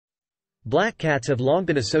Black cats have long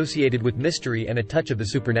been associated with mystery and a touch of the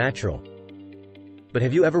supernatural. But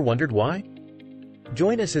have you ever wondered why?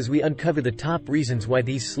 Join us as we uncover the top reasons why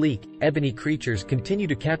these sleek, ebony creatures continue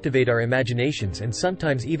to captivate our imaginations and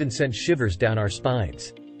sometimes even send shivers down our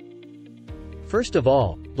spines. First of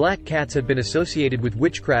all, black cats have been associated with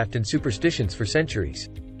witchcraft and superstitions for centuries.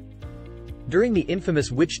 During the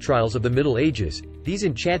infamous witch trials of the Middle Ages, these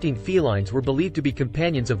enchanting felines were believed to be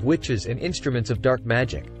companions of witches and instruments of dark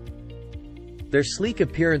magic. Their sleek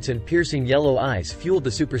appearance and piercing yellow eyes fueled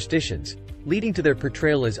the superstitions, leading to their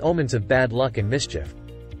portrayal as omens of bad luck and mischief.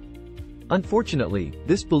 Unfortunately,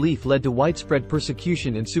 this belief led to widespread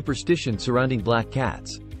persecution and superstition surrounding black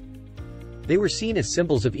cats. They were seen as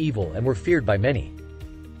symbols of evil and were feared by many.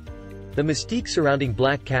 The mystique surrounding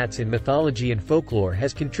black cats in mythology and folklore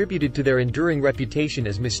has contributed to their enduring reputation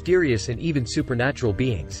as mysterious and even supernatural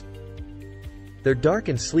beings. Their dark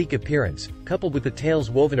and sleek appearance, coupled with the tales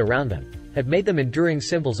woven around them, have made them enduring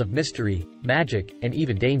symbols of mystery, magic, and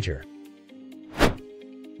even danger.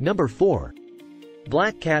 Number 4.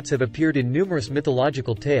 Black cats have appeared in numerous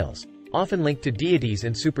mythological tales, often linked to deities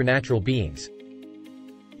and supernatural beings.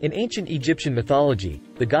 In ancient Egyptian mythology,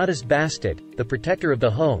 the goddess Bastet, the protector of the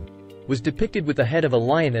home, was depicted with the head of a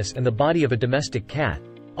lioness and the body of a domestic cat,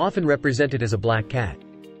 often represented as a black cat.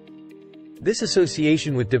 This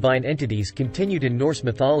association with divine entities continued in Norse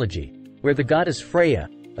mythology, where the goddess Freya,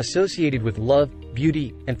 associated with love,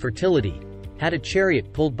 beauty, and fertility, had a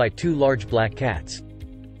chariot pulled by two large black cats.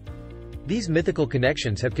 These mythical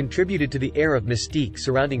connections have contributed to the air of mystique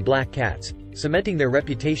surrounding black cats, cementing their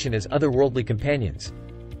reputation as otherworldly companions.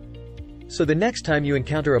 So the next time you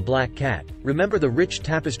encounter a black cat, remember the rich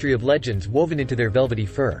tapestry of legends woven into their velvety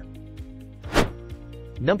fur.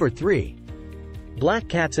 Number 3. Black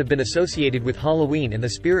cats have been associated with Halloween and the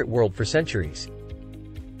spirit world for centuries.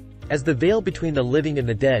 As the veil between the living and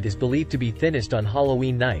the dead is believed to be thinnest on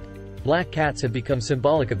Halloween night, black cats have become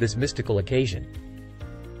symbolic of this mystical occasion.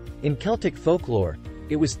 In Celtic folklore,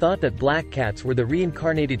 it was thought that black cats were the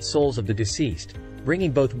reincarnated souls of the deceased,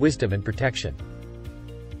 bringing both wisdom and protection.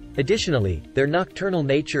 Additionally, their nocturnal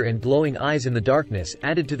nature and glowing eyes in the darkness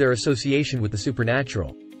added to their association with the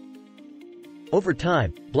supernatural. Over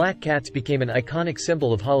time, black cats became an iconic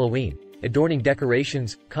symbol of Halloween, adorning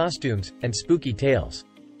decorations, costumes, and spooky tales.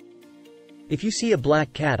 If you see a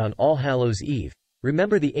black cat on All Hallows Eve,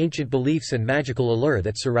 remember the ancient beliefs and magical allure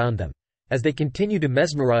that surround them, as they continue to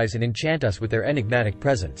mesmerize and enchant us with their enigmatic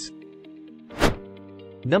presence.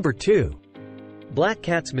 Number 2. Black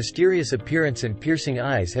cats' mysterious appearance and piercing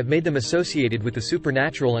eyes have made them associated with the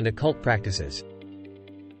supernatural and occult practices.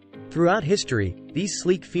 Throughout history, these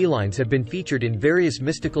sleek felines have been featured in various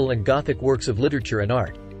mystical and gothic works of literature and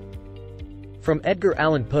art. From Edgar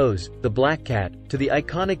Allan Poe's The Black Cat to the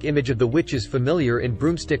iconic image of the witches familiar in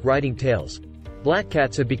broomstick riding tales, black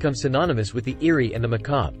cats have become synonymous with the eerie and the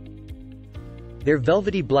macabre. Their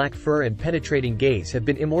velvety black fur and penetrating gaze have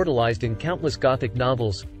been immortalized in countless gothic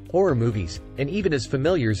novels, horror movies, and even as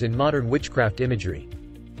familiars in modern witchcraft imagery.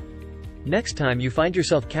 Next time you find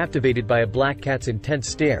yourself captivated by a black cat's intense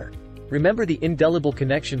stare, remember the indelible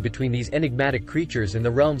connection between these enigmatic creatures and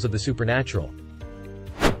the realms of the supernatural.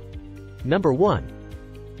 Number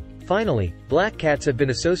 1. Finally, black cats have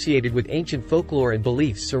been associated with ancient folklore and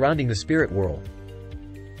beliefs surrounding the spirit world.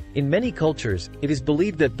 In many cultures, it is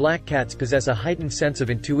believed that black cats possess a heightened sense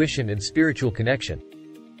of intuition and spiritual connection.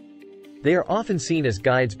 They are often seen as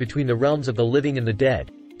guides between the realms of the living and the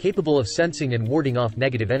dead, capable of sensing and warding off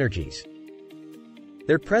negative energies.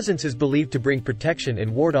 Their presence is believed to bring protection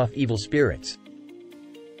and ward off evil spirits.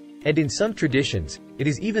 And in some traditions, it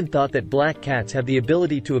is even thought that black cats have the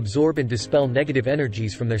ability to absorb and dispel negative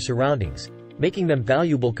energies from their surroundings, making them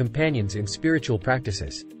valuable companions in spiritual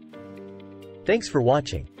practices. Thanks for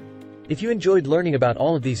watching. If you enjoyed learning about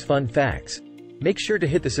all of these fun facts, make sure to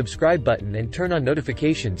hit the subscribe button and turn on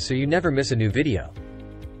notifications so you never miss a new video.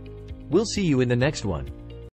 We'll see you in the next one.